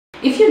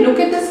If you look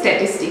at the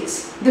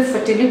statistics, the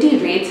fertility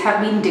rates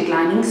have been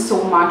declining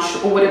so much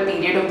over a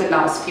period of the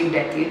last few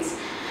decades,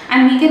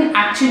 and we can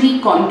actually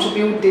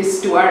contribute this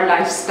to our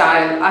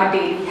lifestyle, our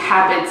daily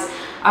habits,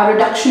 our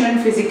reduction in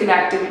physical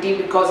activity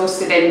because of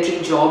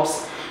sedentary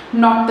jobs,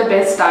 not the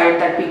best diet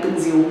that we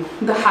consume,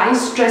 the high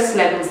stress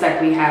levels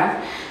that we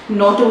have,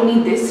 not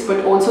only this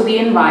but also the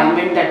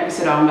environment that we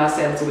surround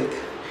ourselves with.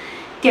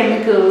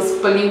 Chemicals,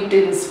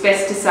 pollutants,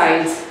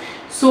 pesticides,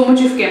 so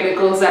much of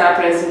chemicals that are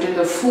present in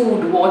the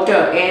food, water,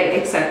 air,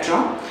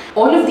 etc.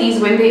 All of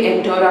these, when they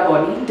enter our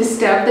body,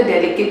 disturb the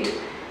delicate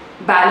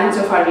balance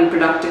of our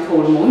reproductive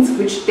hormones,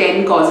 which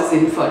then causes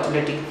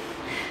infertility.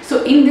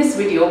 So in this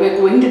video, we're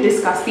going to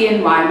discuss the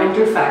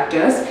environmental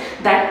factors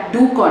that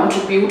do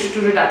contribute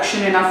to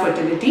reduction in our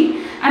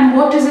fertility and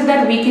what is it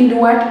that we can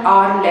do at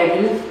our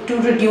level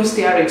to reduce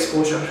their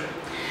exposure.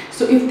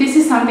 So if this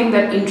is something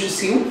that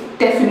interests you,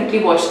 definitely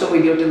watch the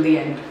video till the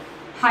end.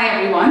 Hi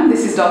everyone,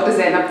 this is Dr.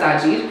 Zainab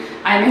Tajir.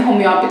 I am a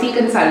homeopathy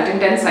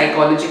consultant and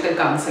psychological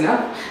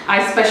counselor.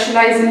 I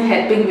specialize in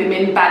helping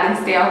women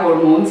balance their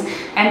hormones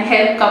and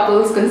help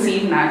couples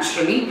conceive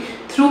naturally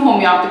through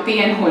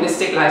homeopathy and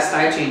holistic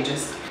lifestyle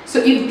changes. So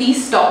if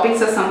these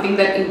topics are something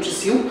that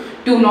interests you,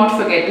 do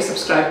not forget to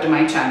subscribe to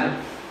my channel.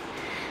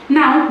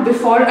 Now,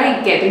 before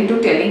I get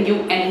into telling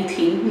you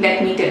anything,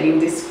 let me tell you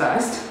this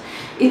first.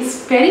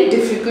 It's very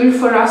difficult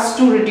for us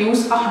to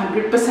reduce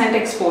 100%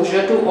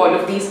 exposure to all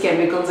of these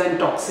chemicals and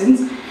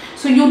toxins.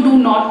 So you do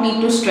not need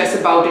to stress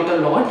about it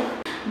a lot.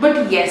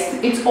 But yes,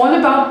 it's all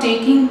about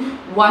taking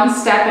one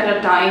step at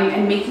a time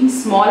and making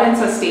small and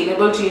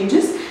sustainable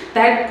changes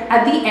that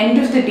at the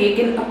end of the day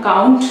can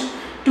account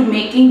to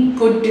making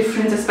good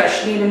difference,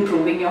 especially in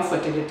improving your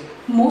fertility.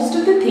 Most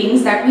of the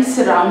things that we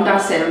surround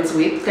ourselves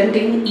with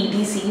contain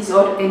EDCs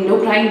or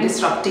endocrine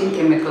disrupting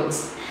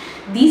chemicals.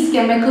 These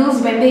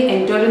chemicals, when they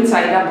enter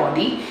inside our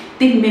body,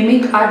 they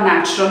mimic our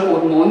natural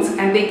hormones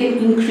and they can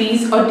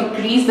increase or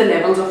decrease the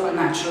levels of our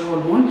natural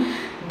hormone,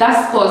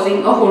 thus causing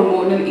a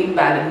hormonal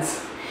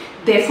imbalance.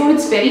 Therefore,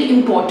 it's very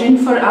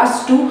important for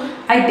us to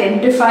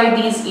identify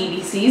these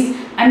EDCs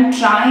and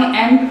try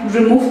and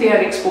remove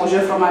their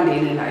exposure from our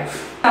daily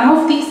life. Some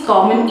of these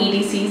common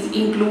EDCs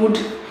include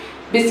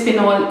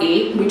bisphenol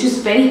A, which is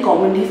very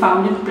commonly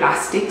found in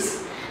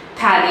plastics,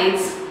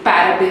 phthalates,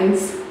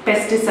 parabens,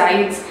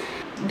 pesticides,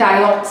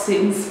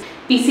 dioxins,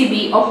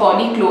 PCB or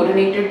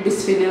polychlorinated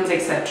bisphenols,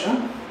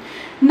 etc.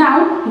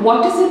 Now,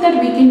 what is it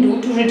that we can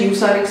do to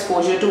reduce our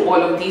exposure to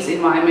all of these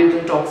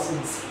environmental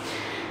toxins?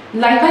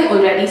 Like I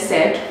already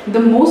said,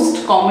 the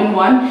most common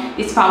one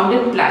is found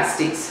in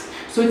plastics.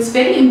 So it's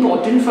very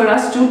important for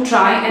us to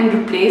try and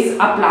replace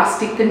our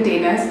plastic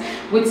containers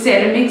with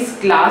ceramics,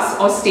 glass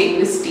or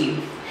stainless steel.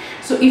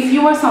 So if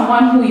you are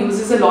someone who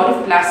uses a lot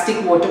of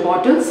plastic water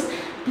bottles,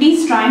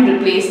 please try and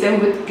replace them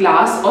with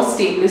glass or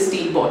stainless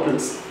steel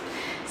bottles.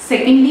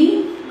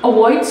 Secondly,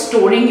 avoid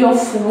storing your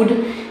food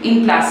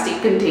in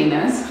plastic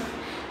containers.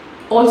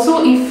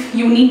 Also, if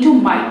you need to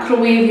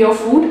microwave your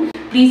food,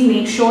 please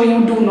make sure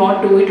you do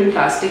not do it in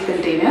plastic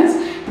containers,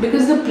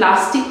 because the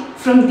plastic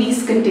from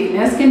these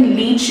containers can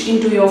leach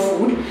into your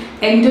food,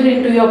 enter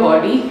into your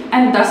body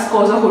and thus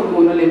cause a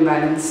hormonal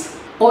imbalance.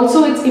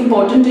 Also, it's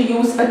important to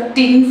use a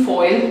tin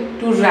foil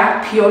to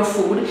wrap your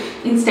food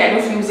instead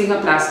of using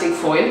a plastic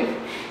foil.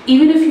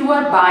 Even if you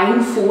are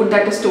buying food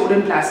that is stored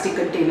in plastic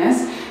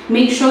containers,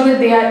 make sure that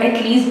they are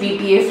at least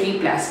BPA-free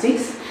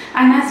plastics,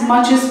 and as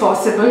much as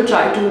possible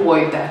try to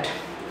avoid that.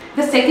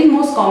 The second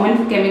most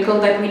common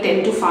chemical that we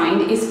tend to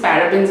find is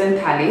parabens and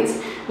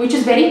phthalates, which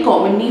is very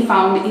commonly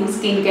found in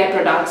skincare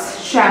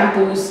products,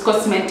 shampoos,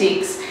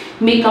 cosmetics,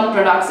 makeup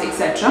products,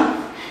 etc.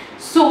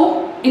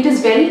 So it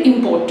is very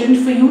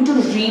important for you to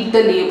read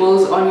the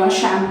labels on your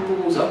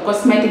shampoos or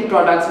cosmetic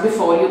products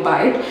before you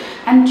buy it,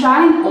 and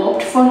try and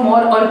opt for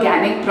more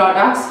organic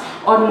products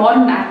or more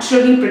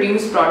naturally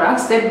produced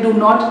products that do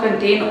not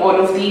contain all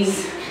of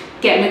these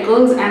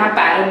chemicals and are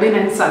paraben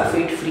and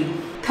sulfate free.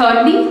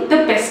 Thirdly,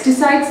 the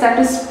pesticides that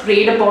is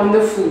sprayed upon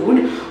the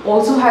food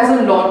also has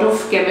a lot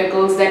of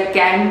chemicals that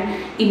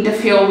can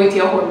interfere with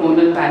your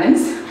hormonal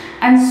balance,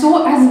 and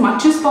so as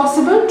much as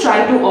possible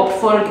try to opt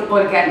for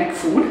organic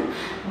food.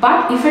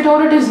 But if at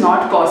all it is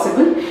not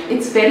possible,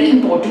 it's very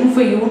important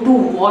for you to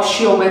wash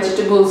your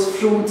vegetables,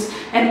 fruits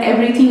and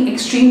everything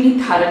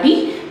extremely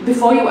thoroughly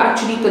before you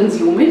actually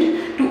consume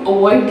it, to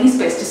avoid these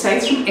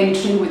pesticides from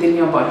entering within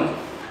your body.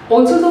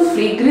 Also, the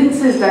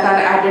fragrances that are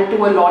added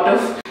to a lot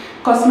of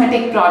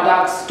cosmetic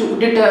products, to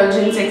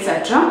detergents,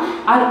 etc.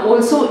 are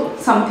also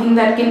something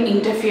that can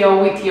interfere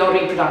with your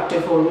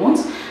reproductive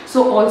hormones.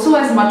 So also,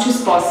 as much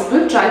as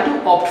possible, try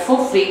to opt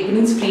for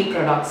fragrance-free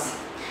products.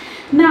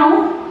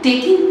 Now,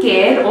 taking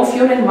care of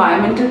your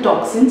environmental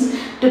toxins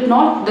does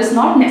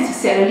not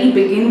necessarily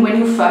begin when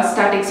you first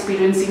start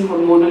experiencing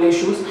hormonal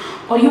issues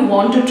or you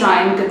want to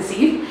try and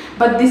conceive,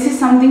 but this is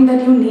something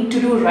that you need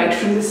to do right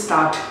from the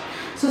start.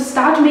 So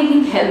start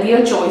making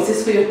healthier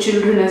choices for your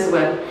children as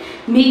well.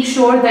 Make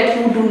sure that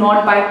you do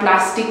not buy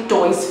plastic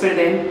toys for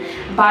them.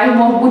 Buy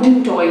more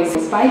wooden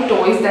toys. Buy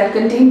toys that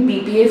contain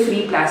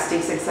BPA-free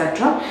plastics,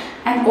 etc.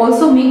 and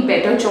also make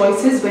better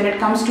choices when it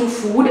comes to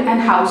food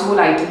and household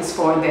items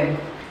for them.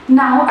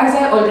 Now, as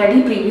I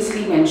already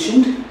previously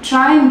mentioned,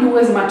 try and do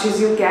as much as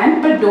you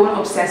can, but don't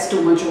obsess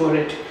too much over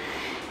it.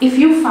 If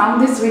you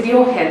found this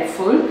video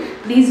helpful,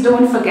 please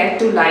don't forget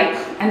to like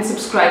and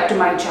subscribe to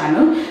my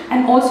channel,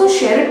 and also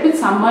share it with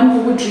someone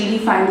who would really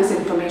find this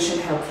information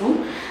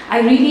helpful. I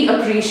really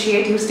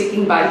appreciate you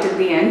sticking by till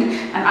the end,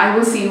 and I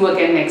will see you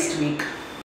again next week.